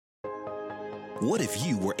What if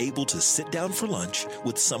you were able to sit down for lunch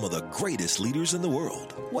with some of the greatest leaders in the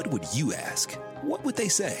world? What would you ask? What would they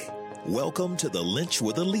say? Welcome to the Lynch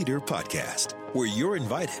with a Leader podcast, where you're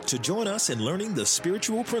invited to join us in learning the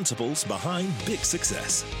spiritual principles behind big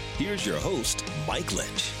success. Here's your host, Mike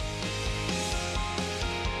Lynch.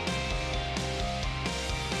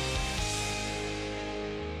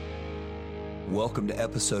 Welcome to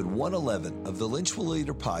episode 111 of the Lynch with a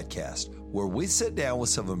Leader podcast, where we sit down with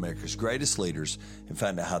some of America's greatest leaders and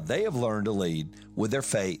find out how they have learned to lead with their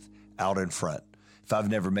faith out in front. If I've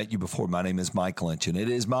never met you before, my name is Mike Lynch, and it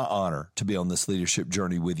is my honor to be on this leadership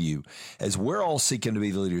journey with you as we're all seeking to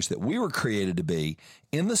be the leaders that we were created to be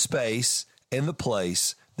in the space and the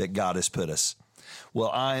place that God has put us.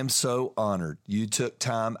 Well, I am so honored you took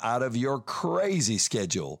time out of your crazy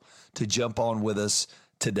schedule to jump on with us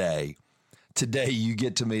today. Today, you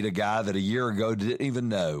get to meet a guy that a year ago didn't even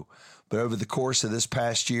know. But over the course of this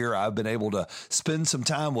past year, I've been able to spend some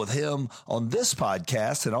time with him on this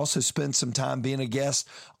podcast and also spend some time being a guest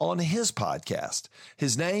on his podcast.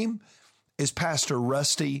 His name is Pastor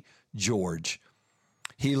Rusty George.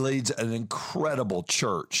 He leads an incredible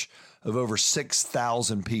church of over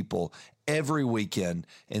 6,000 people every weekend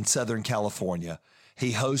in Southern California.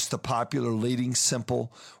 He hosts the popular Leading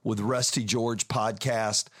Simple with Rusty George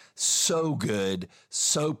podcast. So good,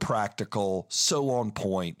 so practical, so on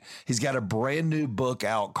point. He's got a brand new book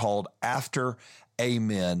out called After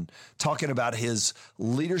Amen, talking about his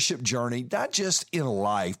leadership journey, not just in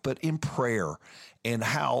life, but in prayer, and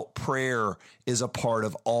how prayer is a part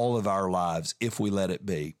of all of our lives if we let it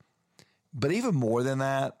be. But even more than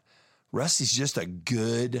that, Rusty's just a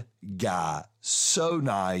good guy. So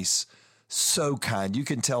nice. So kind. You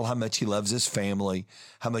can tell how much he loves his family,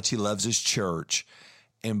 how much he loves his church.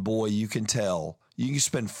 And boy, you can tell. You can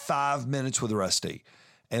spend 5 minutes with Rusty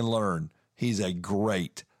and learn he's a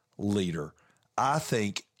great leader. I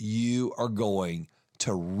think you are going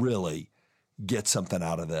to really get something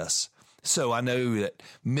out of this. So I know that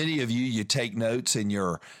many of you take notes in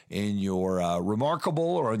your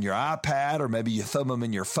Remarkable or on your iPad, or maybe you thumb them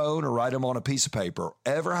in your phone or write them on a piece of paper.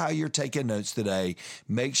 Ever how you're taking notes today,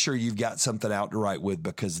 make sure you've got something out to write with,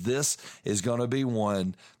 because this is going to be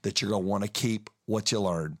one that you're going to want to keep what you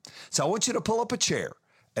learn. So I want you to pull up a chair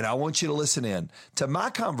and I want you to listen in to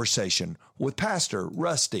my conversation with Pastor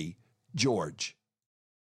Rusty George.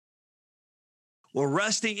 Well,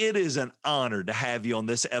 Rusty, it is an honor to have you on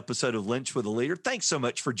this episode of Lynch with a Leader. Thanks so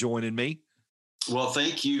much for joining me. Well,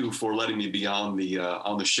 thank you for letting me be on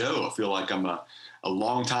the show. I feel like I'm a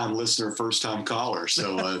long-time listener, first-time caller.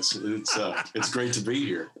 So it's great to be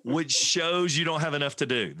here. Which shows you don't have enough to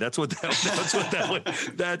do. That's what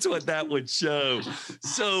that would show.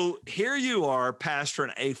 So here you are,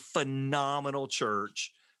 pastoring a phenomenal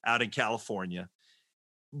church out in California.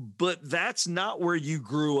 But that's not where you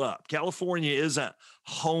grew up. California isn't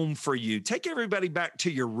home for you. Take everybody back to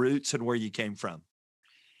your roots and where you came from.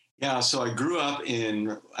 Yeah, so I grew up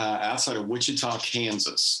in outside of Wichita,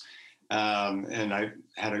 Kansas, and I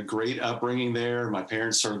had a great upbringing there. My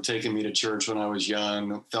parents started taking me to church when I was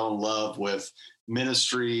young. Fell in love with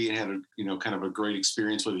ministry, and had kind of a great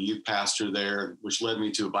experience with a youth pastor there, which led me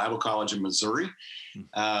to a Bible college in Missouri,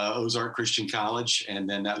 Ozark Christian College, and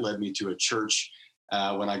then that led me to a church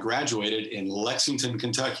when I graduated in Lexington,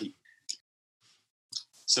 Kentucky.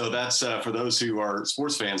 So that's for those who are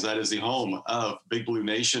sports fans, that is the home of Big Blue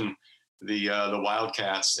Nation, the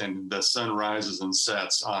Wildcats, and the sun rises and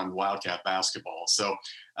sets on Wildcat basketball. So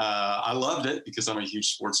I loved it because I'm a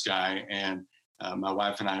huge sports guy, and my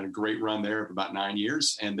wife and I had a great run there for about 9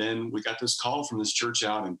 years. And then we got this call from this church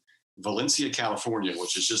out in Valencia, California,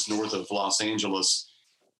 which is just north of Los Angeles.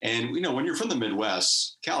 And, when you're from the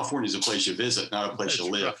Midwest, California is a place you visit, not a place you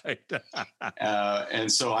live. Right.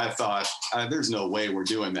 And so I thought, there's no way we're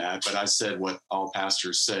doing that. But I said what all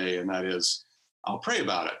pastors say, and that is, I'll pray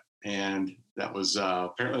about it. And that was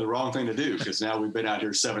apparently the wrong thing to do, because now we've been out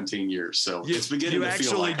here 17 years. So it's beginning to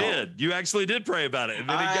feel like home. You actually did pray about it. And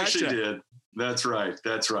then I actually did. That's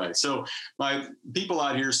right. So my people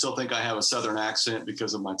out here still think I have a Southern accent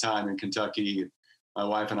because of my time in Kentucky. My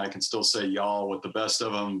wife and I can still say y'all with the best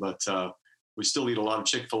of them, but we still eat a lot of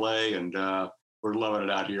Chick-fil-A, and we're loving it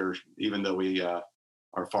out here, even though we are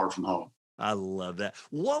far from home. I love that.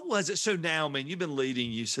 What was it? So now, man, you've been leading,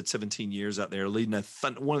 you said 17 years out there, leading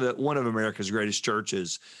one of America's greatest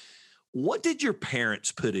churches. What did your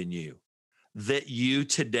parents put in you that you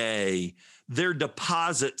today, their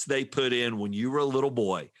deposits they put in when you were a little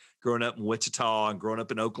boy, growing up in Wichita and growing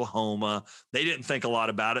up in Oklahoma, they didn't think a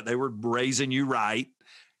lot about it. They were raising you right.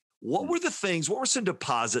 What were some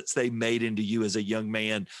deposits they made into you as a young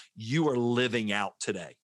man you are living out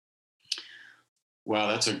today? Wow,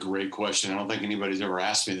 that's a great question. I don't think anybody's ever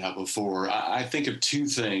asked me that before. I think of two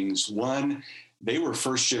things. One, they were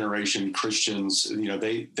first generation Christians.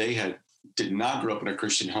 They did not grow up in a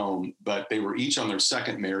Christian home, but they were each on their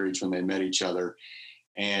second marriage when they met each other.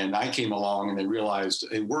 And I came along and they realized,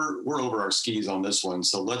 hey, we're over our skis on this one.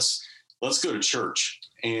 So let's go to church.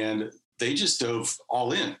 And they just dove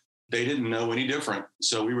all in. They didn't know any different.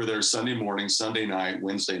 So we were there Sunday morning, Sunday night,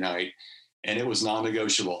 Wednesday night, and it was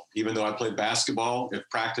non-negotiable. Even though I played basketball, if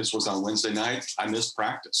practice was on Wednesday night, I missed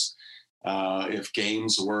practice. If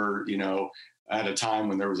games were, at a time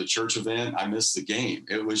when there was a church event, I missed the game.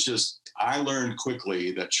 It was just, I learned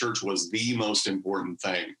quickly that church was the most important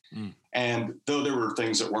thing. Mm. And though there were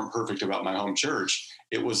things that weren't perfect about my home church,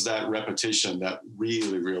 it was that repetition that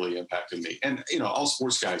really, really impacted me. And, all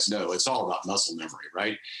sports guys know it's all about muscle memory,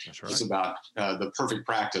 right? That's right. It's about the perfect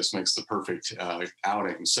practice makes the perfect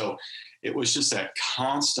outing. So it was just that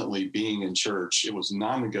constantly being in church. It was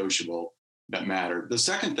non-negotiable that mattered. The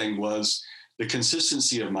second thing was the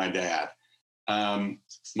consistency of my dad.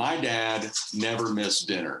 My dad never missed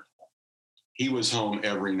dinner. He was home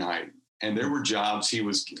every night, and there were jobs he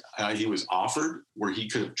was offered where he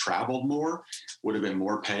could have traveled more, would have been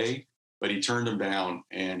more pay, but he turned them down,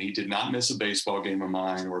 and he did not miss a baseball game of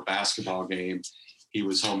mine or a basketball game. He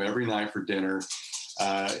was home every night for dinner.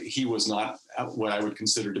 He was not what I would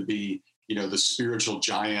consider to be, the spiritual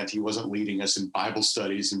giant. He wasn't leading us in Bible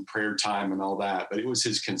studies and prayer time and all that, but it was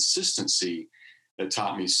his consistency that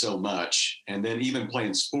taught me so much. And then even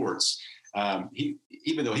playing sports,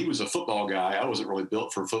 even though he was a football guy, I wasn't really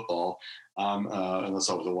built for football, unless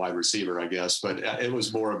I was a wide receiver, I guess. But it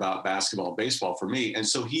was more about basketball and baseball for me. And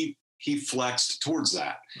so he flexed towards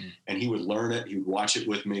that, and he would learn it. He would watch it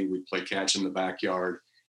with me. We'd play catch in the backyard.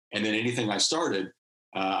 And then anything I started,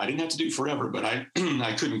 I didn't have to do forever, but I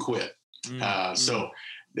couldn't quit. So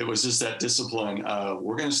it was just that discipline.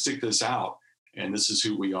 We're going to stick this out, and this is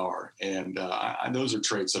who we are. And those are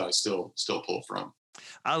traits that I still pull from.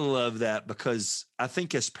 I love that, because I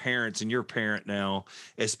think as parents, and you're a parent now,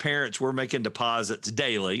 as parents, we're making deposits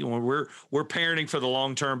daily. We're parenting for the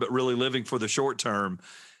long term, but really living for the short term.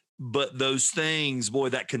 But those things, boy,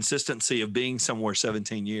 that consistency of being somewhere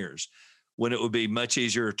 17 years, when it would be much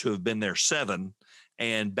easier to have been there 7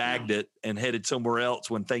 and bagged it and headed somewhere else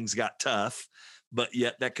when things got tough. But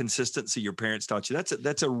yet that consistency your parents taught you, that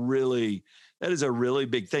is a really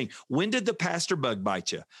big thing. When did the pastor bug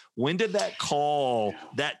bite you? When did that call,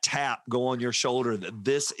 that tap go on your shoulder that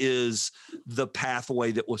this is the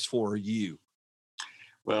pathway that was for you?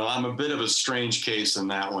 Well, I'm a bit of a strange case in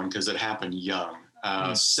that one because it happened young.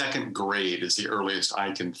 Second grade is the earliest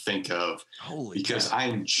I can think of. Because I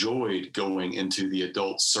enjoyed going into the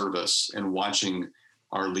adult service and watching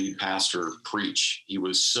our lead pastor preach. He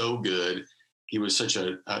was so good. He was such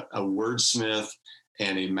a wordsmith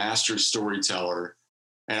and a master storyteller.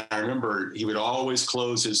 And I remember he would always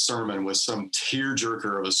close his sermon with some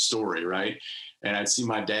tearjerker of a story, right? And I'd see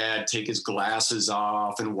my dad take his glasses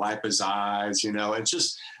off and wipe his eyes, and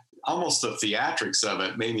just almost the theatrics of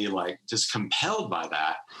it made me just compelled by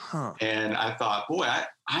that. And I thought, boy,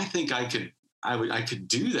 I think I could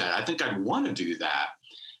do that. I think I'd want to do that.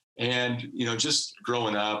 And, just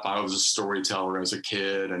growing up, I was a storyteller as a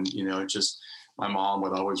kid, and, my mom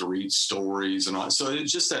would always read stories and all. So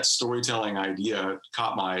it's just that storytelling idea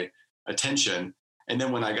caught my attention. And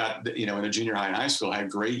then when I got, in a junior high and high school, I had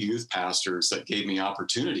great youth pastors that gave me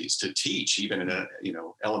opportunities to teach, even in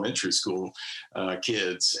elementary school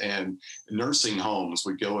kids, and nursing homes.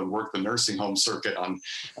 We'd go and work the nursing home circuit on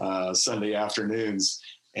Sunday afternoons.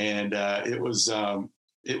 And it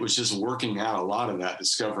was just working out a lot of that,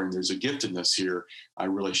 discovering there's a giftedness here I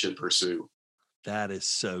really should pursue. That is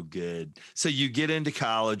so good. So you get into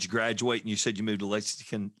college, graduate, and you said you moved to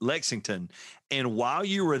Lexington. And while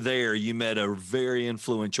you were there, you met a very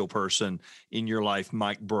influential person in your life,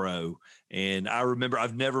 Mike Breaux. And I remember,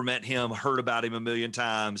 I've never met him, heard about him a million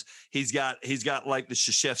times. He's got like the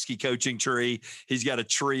Krzyzewski coaching tree. He's got a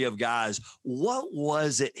tree of guys. What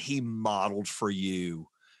was it he modeled for you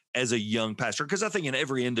as a young pastor? Because I think in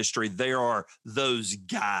every industry, there are those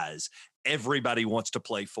guys everybody wants to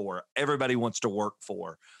play for, everybody wants to work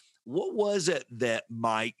for. What was it that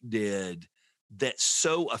Mike did that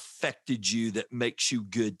so affected you that makes you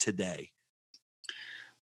good today?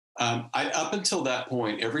 Up until that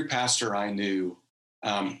point, every pastor I knew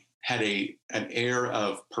had an air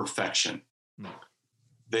of perfection.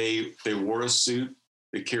 They wore a suit,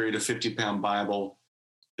 they carried a 50-pound Bible,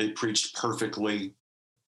 they preached perfectly,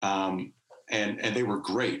 and they were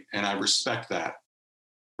great, and I respect that.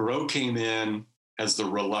 Breaux came in as the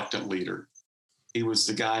reluctant leader. He was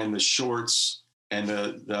the guy in the shorts and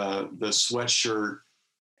the sweatshirt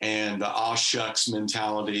and the aw shucks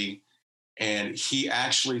mentality. And he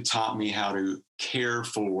actually taught me how to care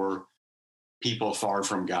for people far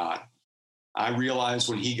from God. I realized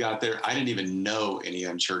when he got there, I didn't even know any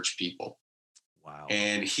unchurched people. Wow.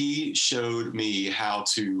 And he showed me how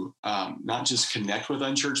to not just connect with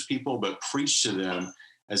unchurched people, but preach to them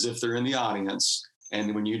as if they're in the audience.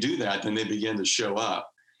 And when you do that, then they begin to show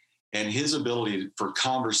up. And his ability for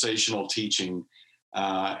conversational teaching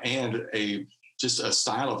and just a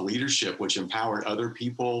style of leadership which empowered other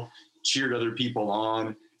people, cheered other people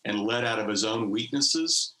on, and led out of his own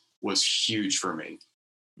weaknesses was huge for me.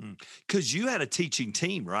 Because you had a teaching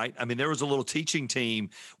team, right? I mean, there was a little teaching team.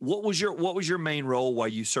 What was your main role while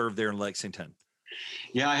you served there in Lexington?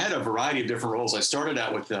 Yeah, I had a variety of different roles. I started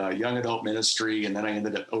out with young adult ministry, and then I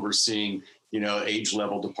ended up overseeing, age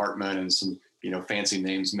level department and some, fancy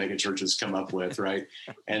names mega churches come up with, right?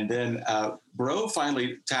 And then Bro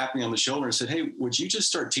finally tapped me on the shoulder and said, "Hey, would you just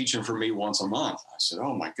start teaching for me once a month?" I said,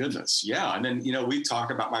 "Oh my goodness, yeah." And then, we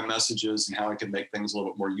talked about my messages and how I could make things a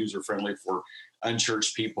little bit more user friendly for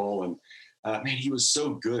unchurched people. And man, he was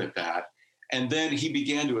so good at that. And then he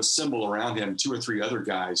began to assemble around him 2 or 3 other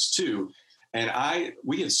guys too. And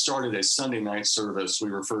we had started a Sunday night service we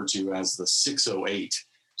referred to as the 608,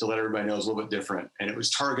 to let everybody know it's a little bit different. And it was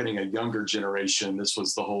targeting a younger generation. This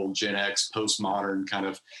was the whole Gen X postmodern kind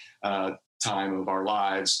of time of our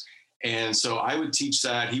lives. And so I would teach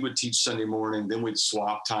that. He would teach Sunday morning. Then we'd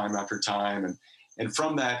swap time after time. And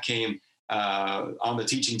from that came on the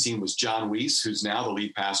teaching team was John Weiss, who's now the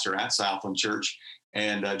lead pastor at Southland Church,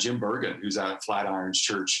 and Jim Bergen, who's out at Flatirons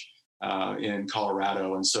Church in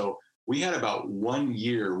Colorado. And so we had about 1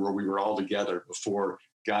 year where we were all together before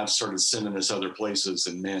God started sending us other places.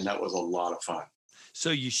 And man, that was a lot of fun.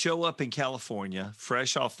 So you show up in California,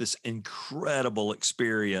 fresh off this incredible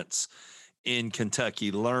experience in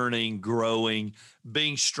Kentucky, learning, growing,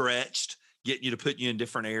 being stretched, getting you to put you in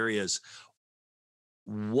different areas.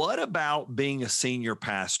 What about being a senior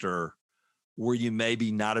pastor were you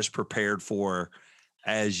maybe not as prepared for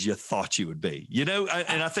as you thought you would be?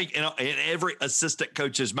 And I think in every assistant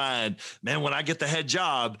coach's mind, man, when I get the head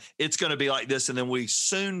job, it's going to be like this. And then we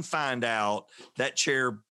soon find out that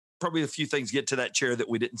chair, probably a few things get to that chair that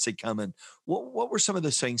we didn't see coming. What were some of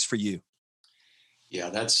those things for you? Yeah,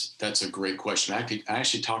 that's a great question. I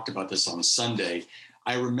actually talked about this on Sunday.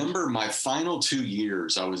 I remember my final 2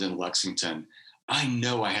 years I was in Lexington. I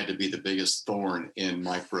know I had to be the biggest thorn in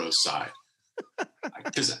Mike Breaux's side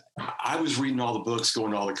because I was reading all the books,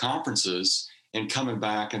 going to all the conferences and coming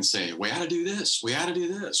back and saying, we ought to do this. We ought to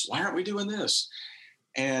do this. Why aren't we doing this?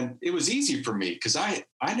 And it was easy for me because I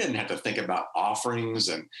didn't have to think about offerings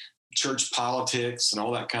and church politics and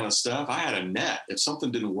all that kind of stuff. I had a net. If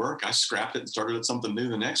something didn't work, I scrapped it and started at something new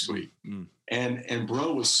the next week. Mm-hmm. And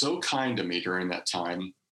Bro was so kind to me during that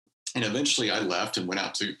time. And eventually I left and went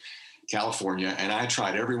out to California, and I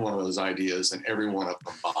tried every one of those ideas, and every one of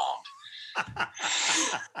them bombed.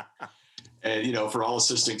 And, for all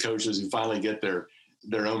assistant coaches who finally get their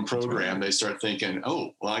own program, they start thinking,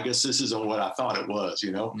 oh, well, I guess this isn't what I thought it was,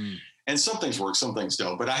 And some things work, some things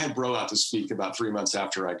don't. But I had Bro out to speak about 3 months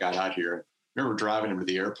after I got out here. I remember driving him to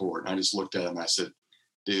the airport, and I just looked at him and I said,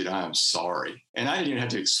 dude, I'm sorry. And I didn't even have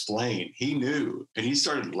to explain. He knew. And he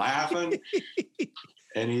started laughing.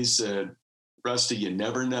 And he said, Rusty, you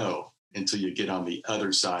never know until you get on the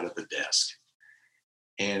other side of the desk.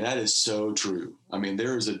 And that is so true. I mean,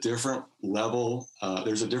 there is a different level.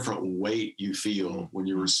 There's a different weight you feel when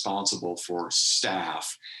you're responsible for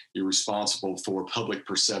staff. You're responsible for public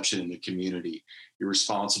perception in the community. You're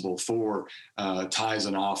responsible for tithes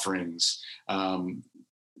and offerings,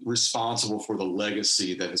 responsible for the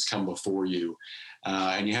legacy that has come before you.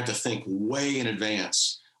 And you have to think way in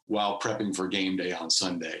advance while prepping for game day on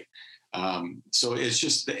Sunday. So it's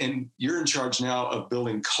just, and you're in charge now of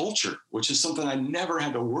building culture, which is something I never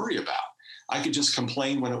had to worry about. I could just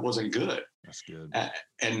complain when it wasn't good. That's good.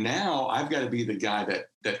 And now I've got to be the guy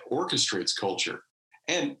that orchestrates culture.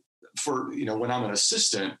 And for, when I'm an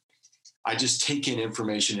assistant, I just take in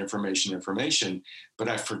information, but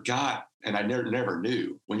I forgot, and I never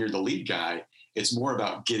knew, when you're the lead guy, it's more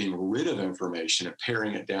about getting rid of information and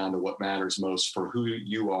paring it down to what matters most for who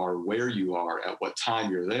you are, where you are, at what time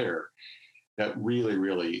you're there. That really,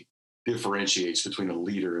 really differentiates between a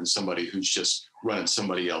leader and somebody who's just running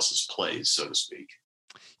somebody else's plays, so to speak.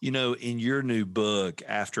 In your new book,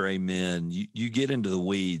 After Amen, you get into the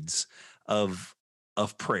weeds of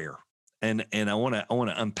prayer. And I want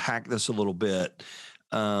to unpack this a little bit.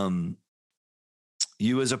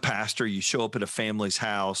 You as a pastor, you show up at a family's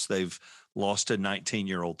house. They've lost a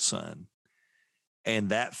 19-year-old son. and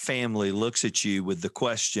that family looks at you with the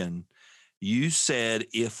question, you said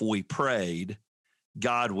if we prayed,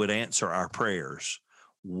 God would answer our prayers.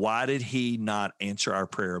 Why did he not answer our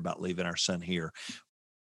prayer about leaving our son here?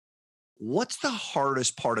 What's the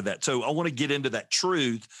hardest part of that? So I want to get into that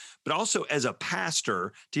truth, but also as a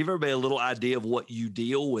pastor, to give everybody a little idea of what you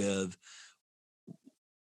deal with,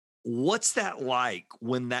 what's that like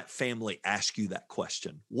when that family asks you that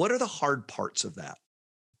question? What are the hard parts of that?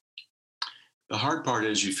 The hard part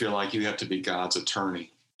is you feel like you have to be God's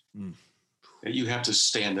attorney. That you have to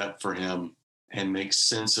stand up for him and make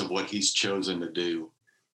sense of what he's chosen to do.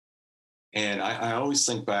 And I always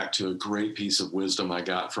think back to a great piece of wisdom I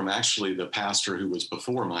got from actually the pastor who was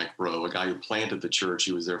before Mike Rowe, a guy who planted the church.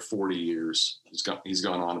 He was there 40 years. He's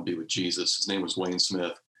gone on to be with Jesus. His name was Wayne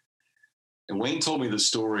Smith. And Wayne told me the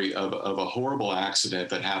story of a horrible accident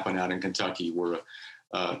that happened out in Kentucky where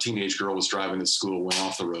a teenage girl was driving to school, went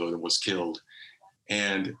off the road and was killed.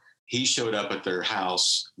 And he showed up at their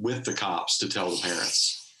house with the cops to tell the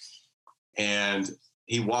parents. And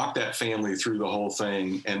he walked that family through the whole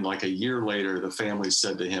thing. And like a year later, the family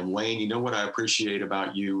said to him, Wayne, you know what I appreciate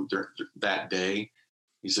about you that day?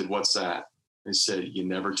 He said, what's that? He said, you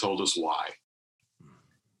never told us why.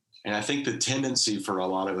 And I think the tendency for a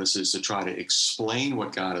lot of us is to try to explain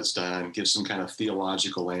what God has done, give some kind of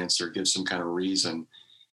theological answer, give some kind of reason.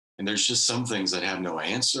 And there's just some things that have no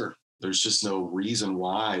answer. There's just no reason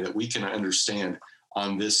why that we can understand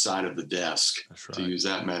on this side of the desk, right, to use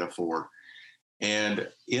that metaphor. And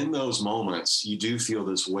in those moments, you do feel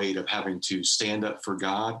this weight of having to stand up for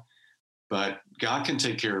God, but God can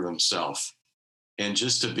take care of himself. And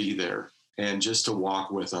just to be there and just to walk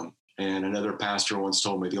with him. And another pastor once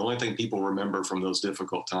told me, the only thing people remember from those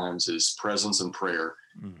difficult times is presence and prayer.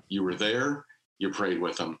 You were there, you prayed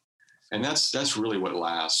with them. And that's really what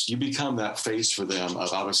lasts. You become that face for them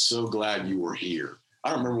of, I was so glad you were here. I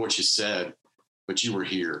don't remember what you said, but you were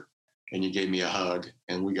here and you gave me a hug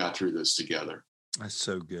and we got through this together. That's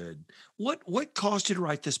so good. What caused you to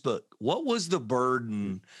write this book? What was the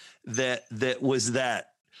burden that was that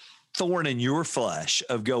thorn in your flesh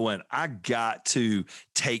of going, I got to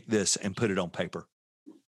take this and put it on paper?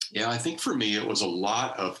 Yeah, I think for me, it was a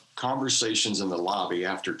lot of conversations in the lobby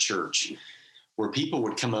after church where people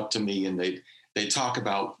would come up to me and they'd talk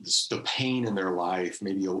about the pain in their life,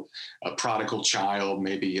 maybe a prodigal child,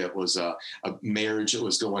 maybe it was a marriage that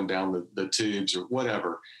was going down the tubes or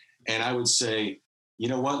whatever. And I would say, you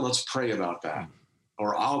know what, let's pray about that.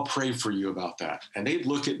 Or I'll pray for you about that. And they'd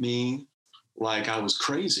look at me like I was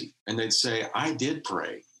crazy. And they'd say, I did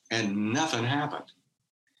pray and nothing happened.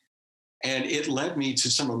 And it led me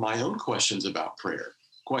to some of my own questions about prayer.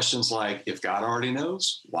 Questions like, if God already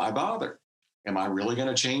knows, why bother? Am I really going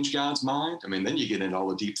to change God's mind? I mean, then you get into all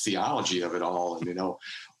the deep theology of it all. And,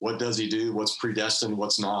 what does he do? What's predestined?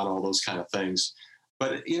 What's not? All those kind of things.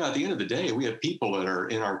 But, at the end of the day, we have people that are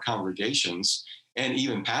in our congregations and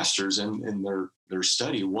even pastors in their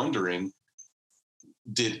study wondering,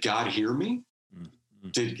 did God hear me?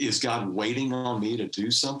 Is God waiting on me to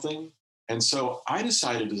do something? And so I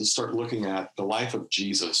decided to start looking at the life of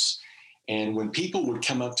Jesus. And when people would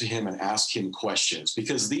come up to him and ask him questions,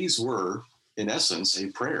 because these were, in essence, a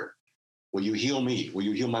prayer. Will you heal me? Will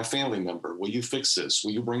you heal my family member? Will you fix this?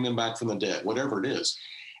 Will you bring them back from the dead? Whatever it is.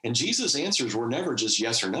 And Jesus' answers were never just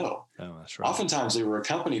yes or no. Oh, that's right. Oftentimes they were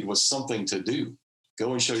accompanied with something to do.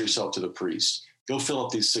 Go and show yourself to the priest. Go fill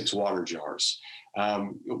up these 6 water jars.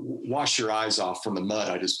 Wash your eyes off from the mud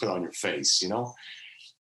I just put on your face,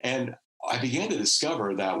 And I began to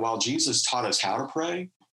discover that while Jesus taught us how to pray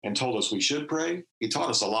and told us we should pray, he taught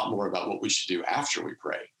us a lot more about what we should do after we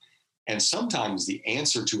pray. And sometimes the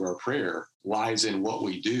answer to our prayer lies in what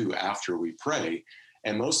we do after we pray.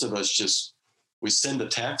 And most of us we send a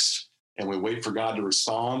text and we wait for God to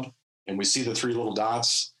respond and we see the 3 little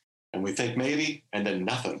dots and we think maybe, and then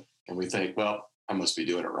nothing. And we think, well, I must be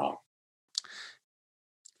doing it wrong.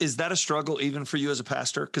 Is that a struggle even for you as a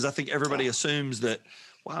pastor? Because I think everybody assumes that,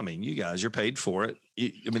 well, I mean, you guys, you're paid for it.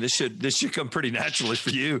 This should come pretty naturally for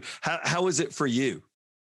you. How is it for you?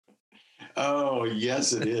 Oh,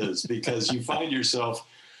 yes, it is. Because you find yourself,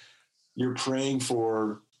 you're praying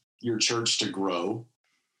for your church to grow.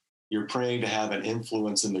 You're praying to have an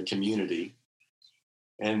influence in the community.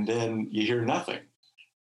 And then you hear nothing.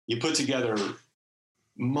 You put together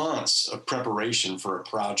months of preparation for a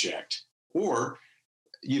project, or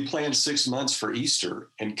you plan 6 months for Easter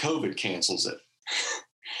and COVID cancels it.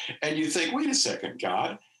 And you think, wait a second,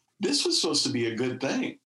 God, this was supposed to be a good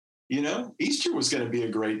thing. Easter was going to be a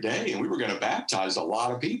great day and we were going to baptize a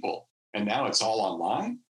lot of people. And now it's all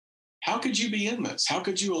online. How could you be in this? How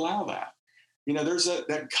could you allow that? there's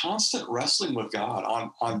that constant wrestling with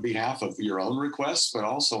God on behalf of your own requests, but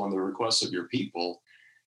also on the requests of your people.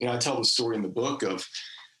 I tell the story in the book of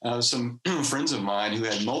some friends of mine who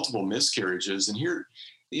had multiple miscarriages. And here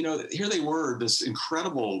they were, this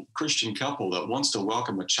incredible Christian couple that wants to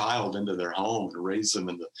welcome a child into their home and raise them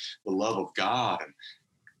in the love of God.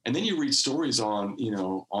 And then you read stories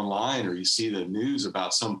online, or you see the news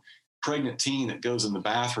about some pregnant teen that goes in the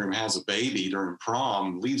bathroom, has a baby during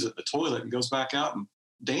prom, leaves it at the toilet and goes back out and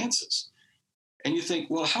dances. And you think,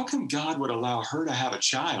 well, how come God would allow her to have a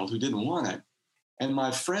child who didn't want it, and my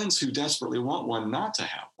friends who desperately want one not to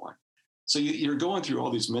have one? So you're going through all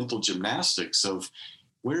these mental gymnastics of,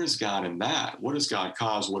 where is God in that? What does God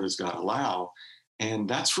cause? What does God allow? And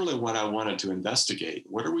that's really what I wanted to investigate.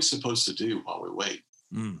 What are we supposed to do while we wait?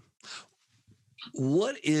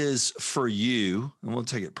 What is for you, and we'll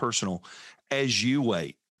take it personal, as you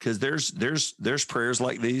wait? Because there's prayers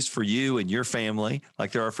like these for you and your family,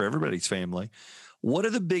 like there are for everybody's family. What are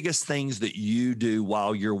the biggest things that you do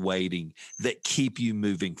while you're waiting that keep you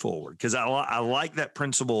moving forward? Because I like that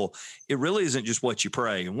principle. It really isn't just what you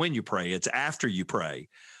pray and when you pray, it's after you pray.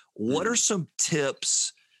 What are some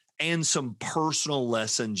tips and some personal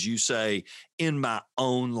lessons you say in my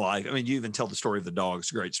own life? I mean, you even tell the story of the dog.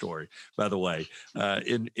 It's a great story, by the way,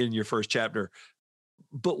 in your first chapter.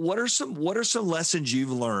 But what are some lessons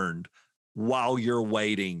you've learned while you're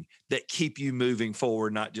waiting that keep you moving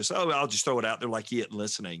forward? Not just, I'll just throw it out there like he isn't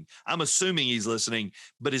listening. I'm assuming he's listening,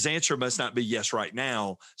 but his answer must not be yes right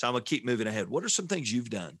now. So I'm going to keep moving ahead. What are some things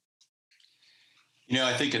you've done?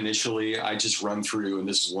 I think initially I just run through, and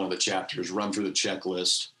this is one of the chapters, run through the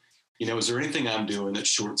checklist. Is there anything I'm doing that's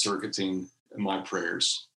short-circuiting my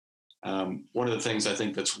prayers? One of the things I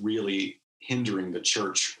think that's really hindering the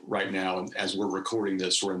church right now, and as we're recording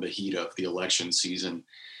this, we're in the heat of the election season.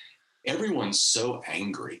 Everyone's so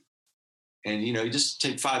angry. And, you just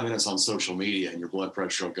take 5 minutes on social media and your blood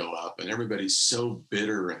pressure will go up, and everybody's so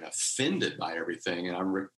bitter and offended by everything.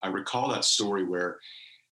 And I recall that story where,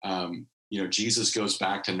 Jesus goes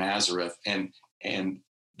back to Nazareth and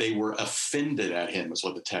they were offended at him, is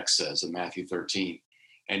what the text says in Matthew 13.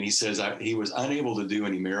 And he says he was unable to do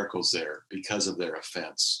any miracles there because of their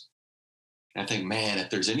offense. And I think, man, if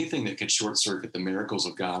there's anything that could short circuit the miracles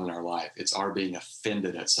of God in our life, it's our being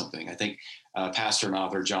offended at something. I think pastor and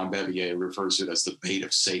author John Bevier refers to it as the bait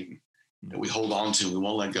of Satan that we hold on to and we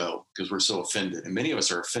won't let go because we're so offended. And many of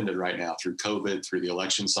us are offended right now through COVID, through the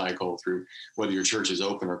election cycle, through whether your church is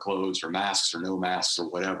open or closed, or masks or no masks or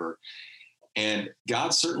whatever. And God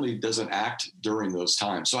certainly doesn't act during those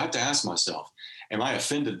times. So I have to ask myself, am I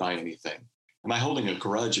offended by anything? Am I holding a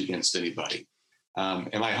grudge against anybody? Am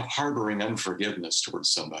I harboring unforgiveness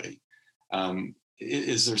towards somebody?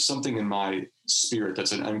 Is there something in my spirit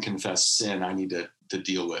that's an unconfessed sin I need to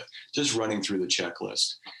deal with? Just running through the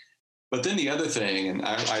checklist. But then the other thing, and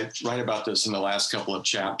I write about this in the last couple of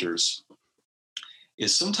chapters,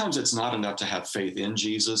 is sometimes it's not enough to have faith in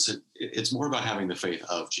Jesus. It's more about having the faith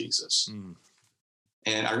of Jesus.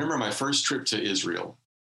 And I remember my first trip to Israel,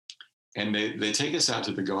 and they take us out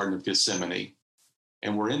to the Garden of Gethsemane.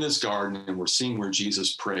 And we're in this garden and we're seeing where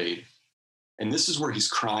Jesus prayed. And this is where he's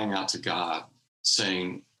crying out to God,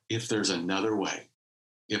 saying, if there's another way,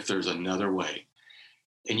 if there's another way.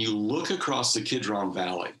 And you look across the Kidron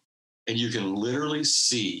Valley and you can literally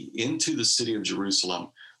see into the city of Jerusalem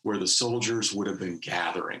where the soldiers would have been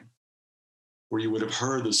gathering, where you would have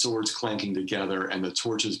heard the swords clanking together and the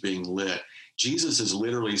torches being lit. Jesus is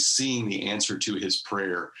literally seeing the answer to his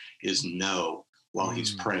prayer is no while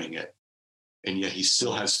he's praying it. And yet he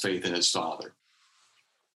still has faith in his Father.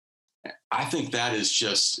 I think that is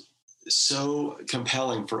just so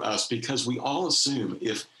compelling for us because we all assume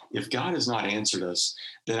if God has not answered us,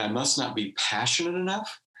 then I must not be passionate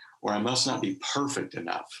enough or I must not be perfect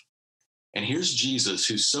enough. And here's Jesus,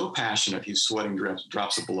 who's so passionate, he's sweating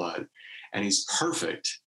drops of blood, and he's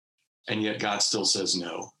perfect, and yet God still says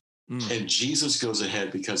no. And Jesus goes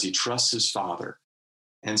ahead because he trusts his Father.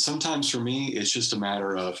 And sometimes for me, it's just a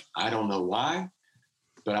matter of, I don't know why,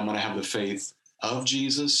 but I'm going to have the faith of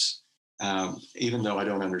Jesus, even though I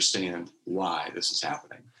don't understand why this is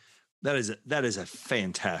happening. That is a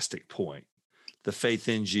fantastic point. The faith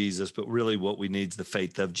in Jesus, but really what we need is the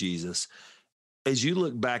faith of Jesus. As you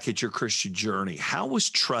look back at your Christian journey, how was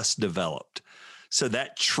trust developed? So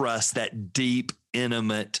that trust, that deep,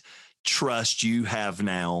 intimate trust you have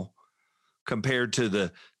now compared to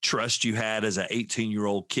the trust you had as an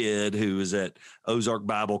 18-year-old kid who was at Ozark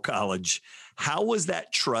Bible College, how was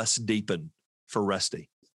that trust deepened for Rusty?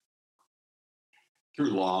 Through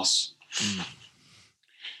loss.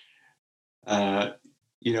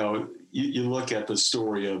 you look at the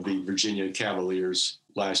story of the Virginia Cavaliers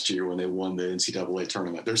last year when they won the NCAA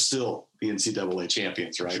tournament. They're still the NCAA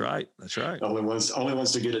champions, right? That's right. Only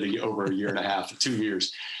ones to get it over a year and a half, 2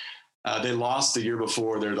 years. They lost the year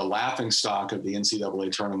before. They're the laughing stock of the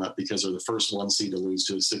NCAA tournament because they're the first 1 seed to lose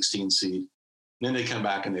to a 16 seed. And then they come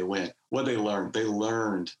back and they win. What they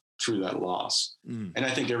learned through that loss. And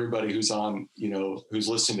I think everybody who's on, who's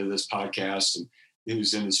listening to this podcast and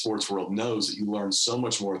who's in the sports world knows that you learn so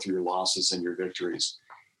much more through your losses than your victories.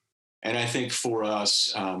 And I think for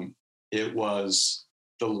us, it was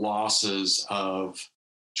the losses of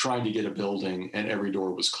trying to get a building and every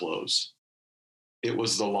door was closed. It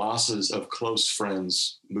was the losses of close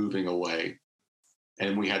friends moving away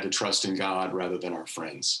and we had to trust in God rather than our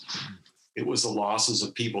friends. It was the losses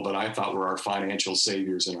of people that I thought were our financial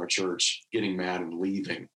saviors in our church getting mad and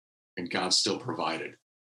leaving, and God still provided.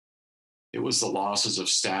 It was the losses of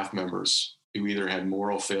staff members who either had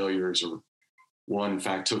moral failures or one, in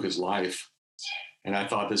fact, took his life. And I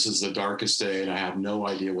thought, this is the darkest day and I have no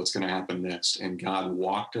idea what's going to happen next. And God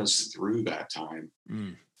walked us through that time.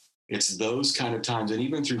 It's those kind of times. And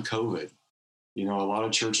even through COVID, a lot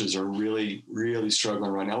of churches are really, really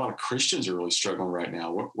struggling right now. A lot of Christians are really struggling right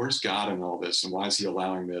now. Where's God in all this? And why is he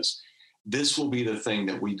allowing this? This will be the thing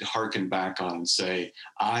that we hearken back on and say,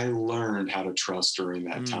 I learned how to trust during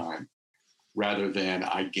that time, rather than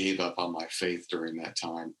I gave up on my faith during that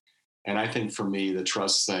time. And I think for me, the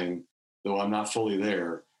trust thing, though I'm not fully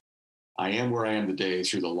there, I am where I am today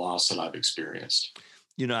through the loss that I've experienced.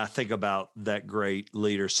 I think about that great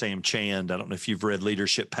leader, Sam Chand. I don't know if you've read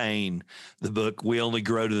Leadership Pain, the book. We only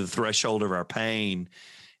grow to the threshold of our pain.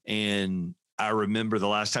 And I remember the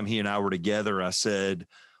last time he and I were together, I said,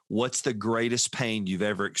 what's the greatest pain you've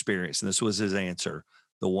ever experienced? And this was his answer,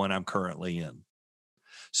 the one I'm currently in.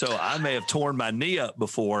 So I may have torn my knee up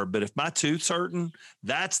before, but if my tooth's hurting,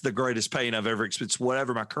 that's the greatest pain I've ever experienced,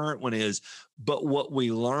 whatever my current one is. But what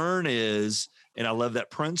we learn is, and I love that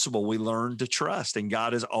principle, we learn to trust. And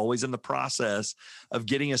God is always in the process of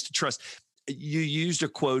getting us to trust. You used a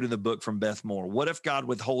quote in the book from Beth Moore. What if God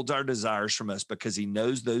withholds our desires from us because he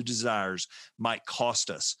knows those desires might cost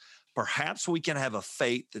us? Perhaps we can have a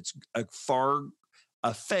faith that's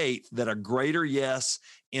a faith that a greater yes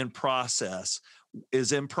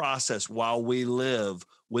is in process while we live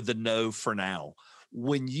with the no for now.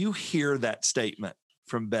 When you hear that statement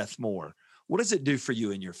from Beth Moore, what does it do for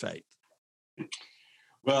you in your faith?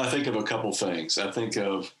 Well, I think of a couple things. I think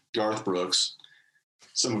of Garth Brooks.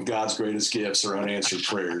 Some of God's greatest gifts are unanswered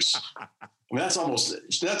prayers. I mean, that's almost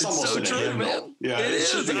so in a hymnal. Man. Yeah, it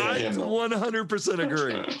is. I 100%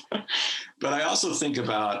 agree. But I also think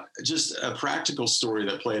about just a practical story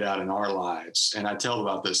that played out in our lives, and I tell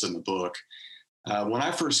about this in the book. When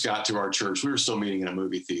I first got to our church, we were still meeting in a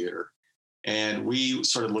movie theater, and we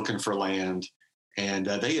started looking for land. And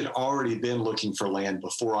they had already been looking for land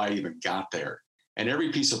before I even got there. And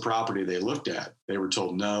every piece of property they looked at, they were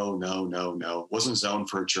told, no, wasn't zoned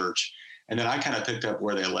for a church. And then I kind of picked up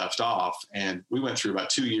where they left off. And we went through about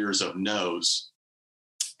 2 years of no's.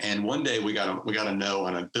 And one day we got a no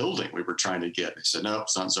on a building we were trying to get. They said, no,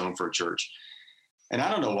 it's not zoned for a church. And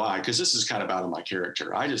I don't know why, because this is kind of out of my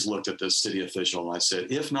character. I just looked at this city official and I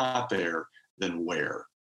said, if not there, then where?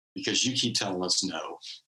 Because you keep telling us no.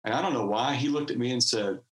 And I don't know why. He looked at me and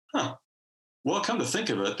said, well, come to think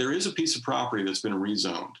of it, there is a piece of property that's been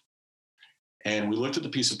rezoned. And we looked at the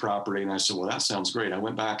piece of property and I said, well, that sounds great. I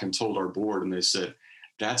went back and told our board and they said,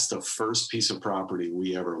 that's the first piece of property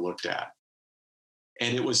we ever looked at.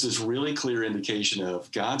 And it was this really clear indication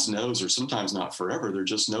of God's no's are sometimes not forever. They're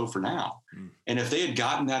just no for now. And if they had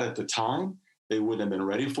gotten that at the time, they wouldn't have been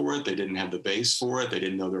ready for it. They didn't have the base for it. They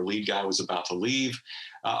didn't know their lead guy was about to leave,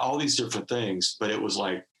 all these different things. But it was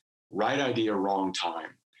like right idea, wrong time.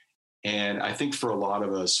 And I think for a lot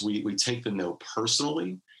of us, we take the no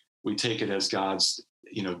personally. We take it as God's,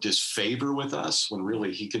 disfavor with us when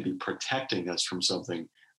really he could be protecting us from something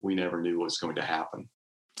we never knew was going to happen.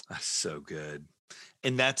 That's so good.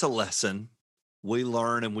 And that's a lesson we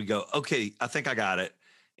learn and we go, okay, I think I got it.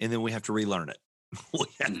 And then we have to relearn it.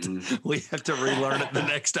 We have to relearn it the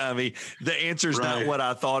next time. The answer is not what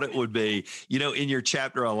I thought it would be. In your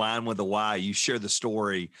chapter, Align with the Why, you share the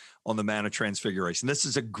story on the Mount of Transfiguration. This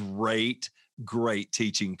is a great, great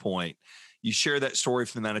teaching point. You share that story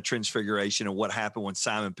from the Mount of Transfiguration and what happened when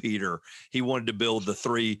Simon Peter, he wanted to build the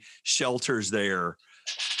 3 shelters there.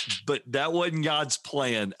 But that wasn't God's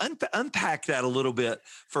plan. Unpack that a little bit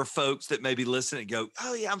for folks that maybe listen and go,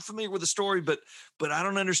 oh yeah, I'm familiar with the story, but I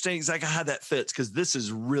don't understand exactly how that fits, because this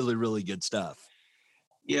is really, really good stuff.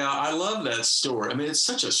 Yeah, I love that story. I mean, it's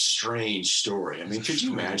such a strange story. I mean, could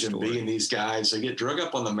you imagine being these guys? They get drug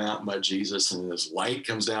up on the mountain by Jesus, and this light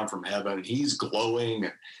comes down from heaven, and he's glowing.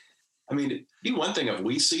 I mean, it'd be one thing if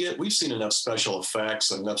we see it. We've seen enough special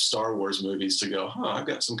effects and enough Star Wars movies to go, I've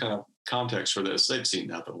got some kind of context for this. They've seen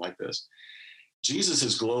nothing like this. Jesus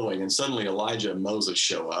is glowing, and suddenly Elijah and Moses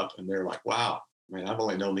show up, and they're like, wow, man, I've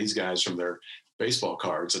only known these guys from their baseball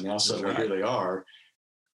cards, and now suddenly here they are.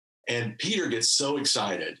 And Peter gets so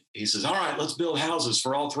excited. He says, all right, let's build houses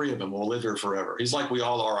for all three of them. We'll live here forever. He's like we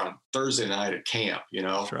all are on Thursday night at camp,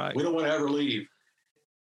 That's right. We don't want to ever leave.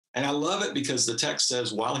 And I love it because the text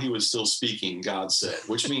says, while he was still speaking, God said,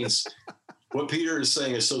 which means what Peter is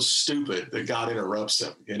saying is so stupid that God interrupts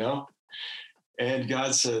him, And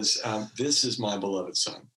God says, this is my beloved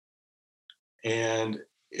son. And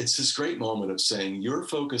it's this great moment of saying, you're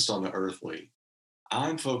focused on the earthly.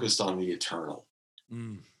 I'm focused on the eternal.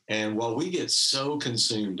 Mm. And while we get so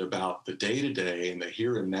consumed about the day-to-day and the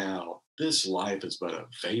here and now, this life is but a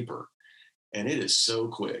vapor, and it is so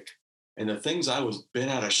quick. And the things I was been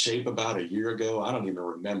out of shape about a year ago, I don't even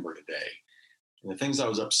remember today. And the things I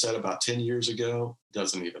was upset about 10 years ago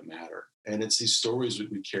doesn't even matter. And it's these stories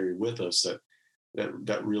that we carry with us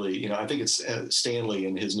that really, I think it's Stanley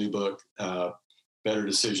in his new book, Better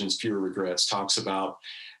Decisions, Fewer Regrets, talks about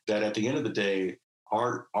that at the end of the day,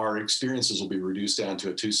 our experiences will be reduced down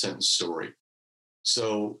to a 2-sentence story.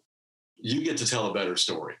 So you get to tell a better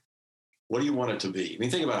story. What do you want it to be? I mean,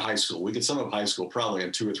 think about high school. We could sum up high school probably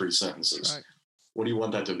in 2 or 3 sentences. Right. What do you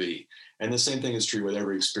want that to be? And the same thing is true with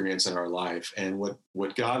every experience in our life. And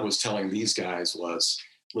what God was telling these guys was,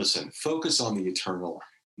 listen, focus on the eternal,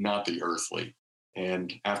 not the earthly.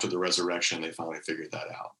 And after the resurrection, they finally figured that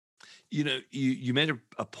out. You made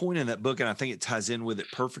a point in that book, and I think it ties in with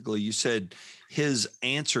it perfectly. You said his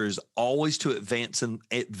answer is always to advance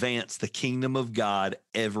the kingdom of God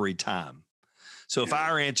every time. So if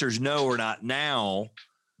our answer is no or not now,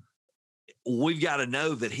 we've got to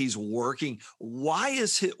know that he's working. Why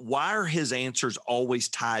are his answers always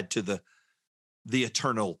tied to the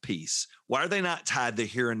eternal piece? Why are they not tied to the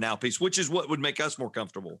here and now piece, which is what would make us more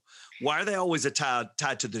comfortable? Why are they always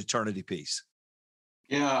tied to the eternity piece?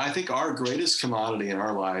 Yeah, I think our greatest commodity in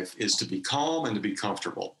our life is to be calm and to be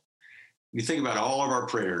comfortable. You think about all of our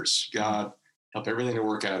prayers. God, help everything to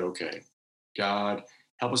work out okay. God,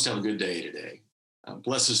 help us to have a good day today.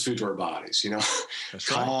 Bless us food to our bodies, That's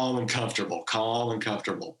calm right. and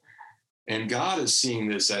comfortable. And God is seeing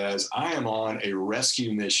this as I am on a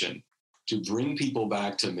rescue mission to bring people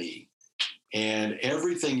back to me. And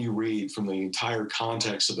everything you read from the entire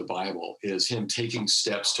context of the Bible is him taking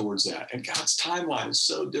steps towards that. And God's timeline is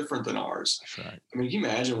so different than ours. That's right. I mean, can you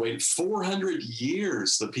imagine waiting 400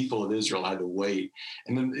 years the people of Israel had to wait,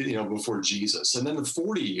 and then, before Jesus, and then the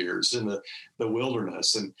 40 years in the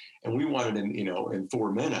wilderness, and we wanted in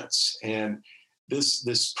 4 minutes. And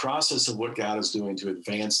this process of what God is doing to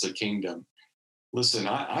advance the kingdom. Listen,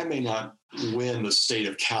 I may not win the state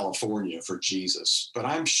of California for Jesus, but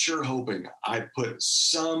I'm sure hoping I put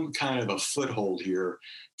some kind of a foothold here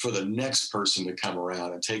for the next person to come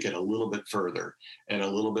around and take it a little bit further and a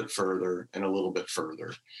little bit further and a little bit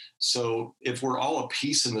further. So if we're all a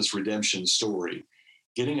piece in this redemption story,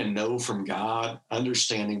 getting a no from God,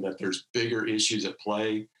 understanding that there's bigger issues at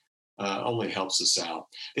play, only helps us out.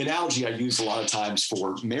 The analogy I use a lot of times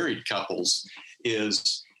for married couples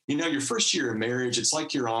is, your first year of marriage, it's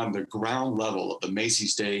like you're on the ground level of the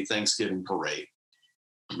Macy's Day Thanksgiving Parade,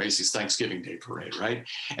 Macy's Thanksgiving Day Parade, right?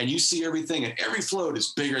 And you see everything, and every float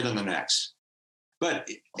is bigger than the next. But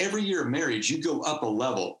every year of marriage, you go up a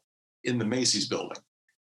level in the Macy's building.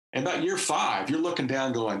 And by year 5, you're looking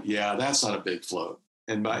down going, yeah, that's not a big float.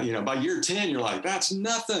 And by year 10, you're like, that's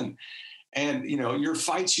nothing. And, your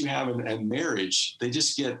fights you have in marriage, they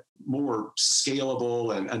just get more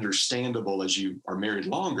scalable and understandable as you are married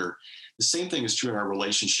longer. The same thing is true in our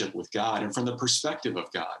relationship with God and from the perspective of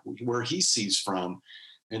God, where he sees from,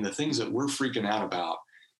 and the things that we're freaking out about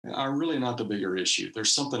are really not the bigger issue.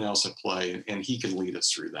 There's something else at play, and he can lead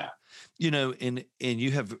us through that. And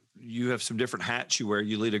you have some different hats you wear.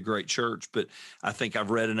 You lead a great church, but I think I've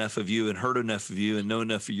read enough of you and heard enough of you and know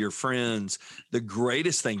enough of your friends. The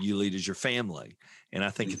greatest thing you lead is your family. And I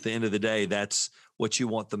think at the end of the day, that's what you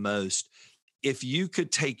want the most. If you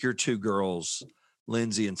could take your 2 girls,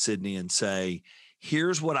 Lindsay and Sydney, and say,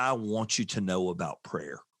 here's what I want you to know about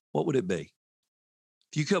prayer, what would it be?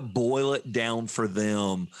 If you could boil it down for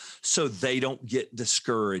them so they don't get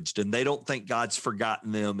discouraged and they don't think God's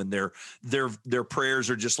forgotten them and their prayers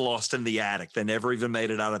are just lost in the attic. They never even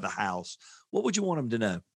made it out of the house. What would you want them to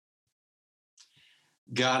know?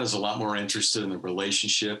 God is a lot more interested in the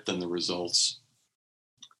relationship than the results.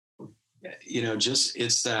 just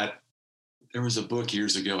it's that there was a book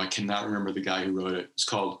years ago. I cannot remember the guy who wrote it. It's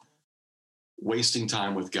called Wasting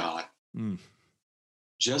Time with God. Mm.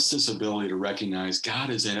 Just this ability to recognize God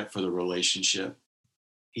is in it for the relationship.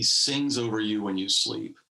 He sings over you when you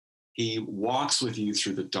sleep. He walks with you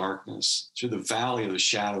through the darkness, through the valley of the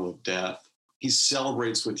shadow of death. He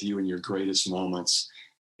celebrates with you in your greatest moments.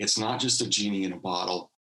 It's not just a genie in a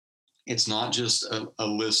bottle. It's not just a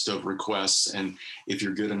list of requests. And if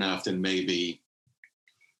you're good enough, then maybe.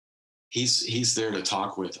 He's there to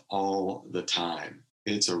talk with all the time.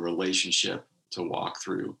 It's a relationship to walk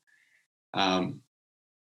through. I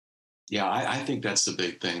think that's the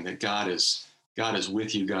big thing, that God is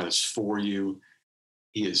with you. God is for you.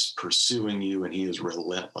 He is pursuing you, and he is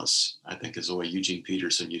relentless, I think is the way Eugene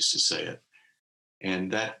Peterson used to say it.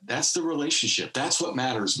 And that's the relationship. That's what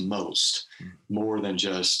matters most, more than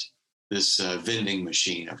just this vending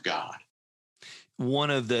machine of God.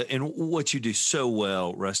 And what you do so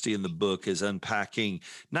well, Rusty, in the book is unpacking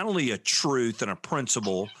not only a truth and a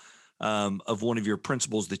principle of one of your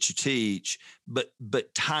principles that you teach, but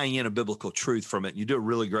tying in a biblical truth from it. And you do a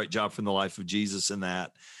really great job from the life of Jesus in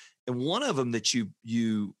that. And one of them that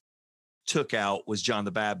you took out was John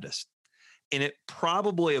the Baptist. And it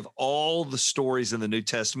probably, of all the stories in the New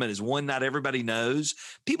Testament, is one not everybody knows.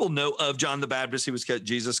 People know of John the Baptist. He was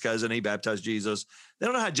Jesus' cousin. He baptized Jesus. They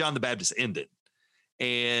don't know how John the Baptist ended.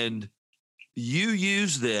 And you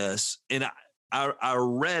use this, and I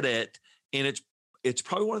read it, and it's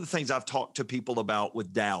probably one of the things I've talked to people about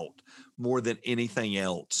with doubt more than anything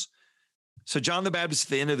else. So John the Baptist, at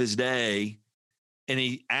the end of his day, and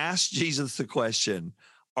he asked Jesus the question,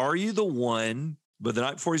 are you the one, but the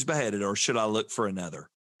night before he's beheaded, or should I look for another?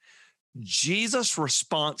 Jesus'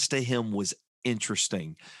 response to him was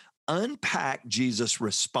interesting. Unpack Jesus'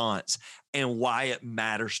 response and why it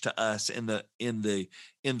matters to us in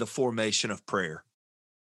the formation of prayer.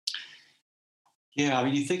 Yeah, I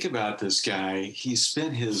mean, you think about this guy, he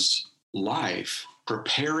spent his life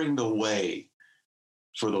preparing the way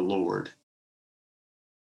for the Lord.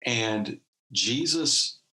 And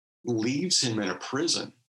Jesus leaves him in a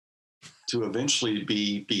prison to eventually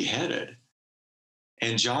be beheaded.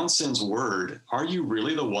 And John sends word, are you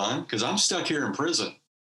really the one? Because I'm stuck here in prison.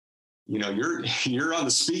 You're on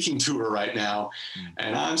the speaking tour right now,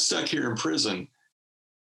 and I'm stuck here in prison.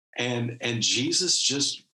 And Jesus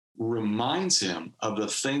just reminds him of the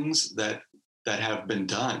things that have been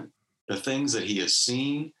done, the things that he has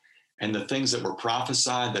seen, and the things that were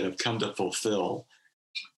prophesied that have come to fulfill.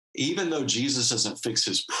 Even though Jesus doesn't fix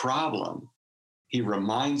his problem, he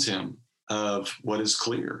reminds him of what is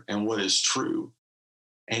clear and what is true.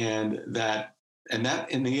 And that in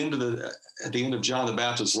the end at the end of John the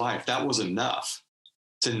Baptist's life, that was enough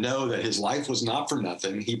to know that his life was not for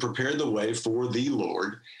nothing. He prepared the way for the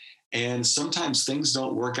Lord. And sometimes things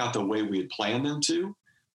don't work out the way we had planned them to,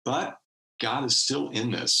 but God is still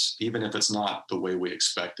in this, even if it's not the way we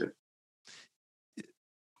expected.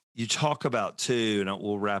 You talk about too, and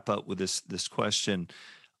we'll wrap up with this question,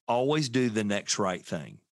 always do the next right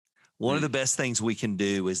thing. One of the best things we can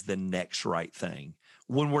do is the next right thing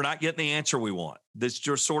when we're not getting the answer we want. That's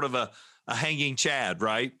just sort of a hanging chad,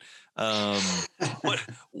 right?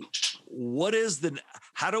 What is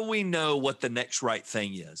how do we know what the next right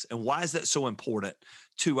thing is? And why is that so important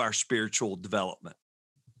to our spiritual development?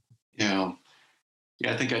 Yeah,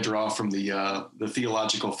 I think I draw from the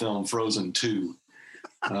theological film Frozen 2,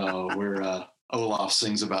 where Olaf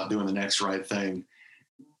sings about doing the next right thing.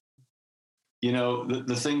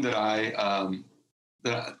 The thing that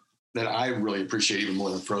I really appreciate even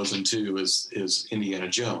more than Frozen 2 is Indiana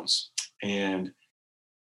Jones. And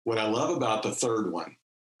what I love about the third one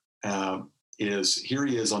is here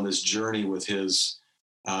he is on this journey with his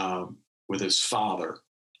father,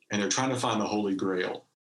 and they're trying to find the Holy Grail.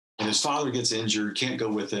 And his father gets injured, can't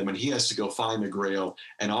go with him, and he has to go find the Grail.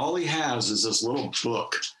 And all he has is this little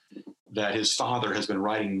book that his father has been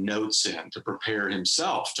writing notes in to prepare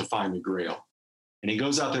himself to find the Grail. And he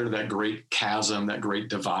goes out there to that great chasm, that great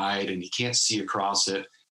divide, and he can't see across it.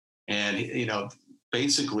 And,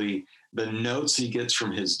 basically the notes he gets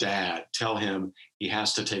from his dad tell him he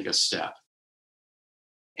has to take a step.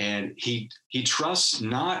 And he trusts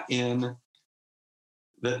not in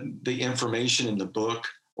the information in the book,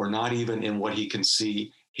 or not even in what he can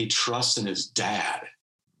see. He trusts in his dad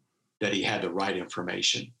that he had the right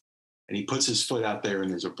information. And he puts his foot out there, and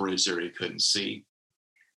there's a bridge there he couldn't see.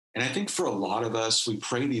 And I think for a lot of us, we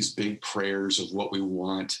pray these big prayers of what we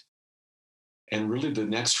want. And really the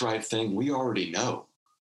next right thing we already know.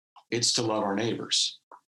 It's to love our neighbors.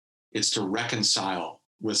 It's to reconcile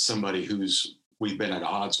with somebody we've been at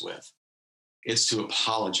odds with. It's to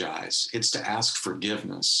apologize. It's to ask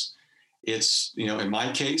forgiveness. It's, in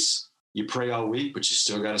my case, you pray all week, but you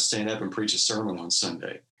still got to stand up and preach a sermon on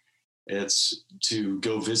Sunday. It's to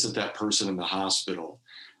go visit that person in the hospital.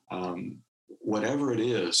 Whatever it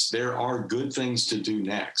is, there are good things to do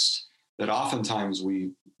next that oftentimes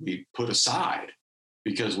we put aside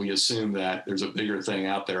because we assume that there's a bigger thing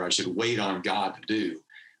out there I should wait on God to do,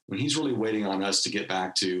 when he's really waiting on us to get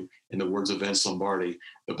back to, in the words of Vince Lombardi,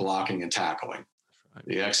 the blocking and tackling, right,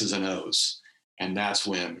 the X's and O's. And that's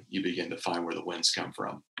when you begin to find where the wins come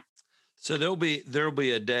from. So there'll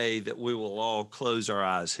be a day that we will all close our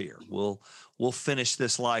eyes here. We'll finish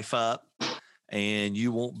this life up, and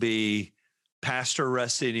you won't be Pastor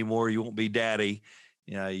Rusty anymore. You won't be daddy.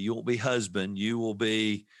 You won't be husband. You will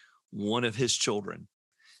be one of his children.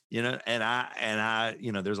 And I,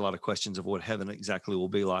 there's a lot of questions of what heaven exactly will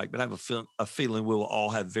be like, but I have a feeling we will all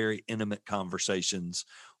have very intimate conversations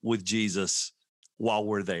with Jesus while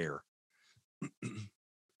we're there.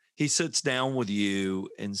 He sits down with you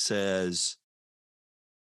and says,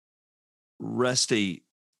 Rusty,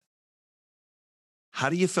 how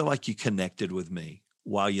do you feel like you connected with me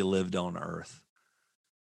while you lived on earth?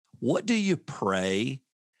 What do you pray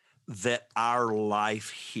that our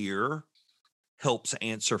life here helps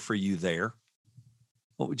answer for you there?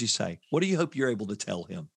 What would you say? What do you hope you're able to tell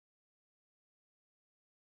him?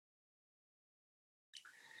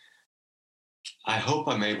 I hope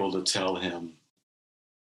I'm able to tell him,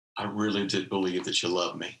 I really did believe that you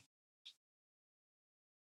love me.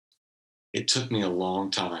 It took me a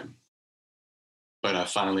long time, but I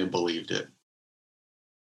finally believed it.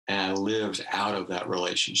 And I lived out of that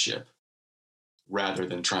relationship rather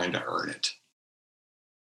than trying to earn it.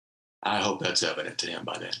 I hope that's evident to him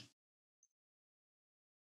by then.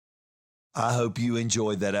 I hope you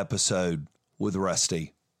enjoyed that episode with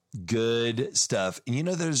Rusty. Good stuff. And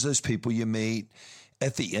there's those people you meet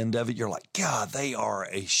at the end of it. You're like, God, they are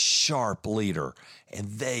a sharp leader and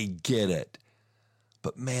they get it.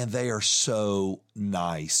 But man, they are so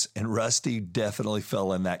nice. And Rusty definitely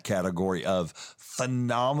fell in that category of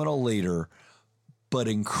phenomenal leader, but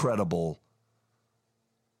incredible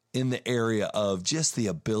in the area of just the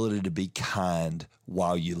ability to be kind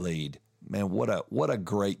while you lead. Man, what a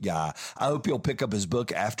great guy. I hope you'll pick up his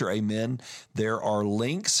book, After Amen. There are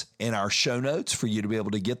links in our show notes for you to be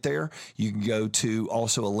able to get there. You can go to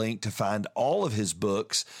also a link to find all of his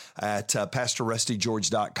books at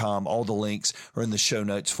PastorRustyGeorge.com. All the links are in the show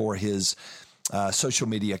notes for his social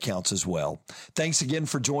media accounts as well. Thanks again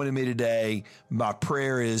for joining me today. My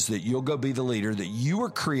prayer is that you'll go be the leader that you were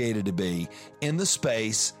created to be in the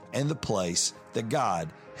space and the place that God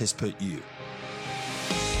has put you.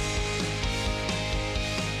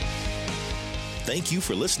 Thank you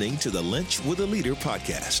for listening to the Lynch with a Leader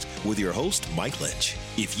podcast with your host, Mike Lynch.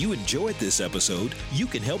 If you enjoyed this episode, you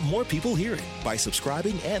can help more people hear it by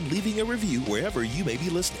subscribing and leaving a review wherever you may be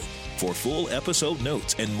listening. For full episode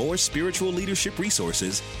notes and more spiritual leadership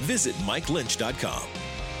resources, visit MikeLynch.com.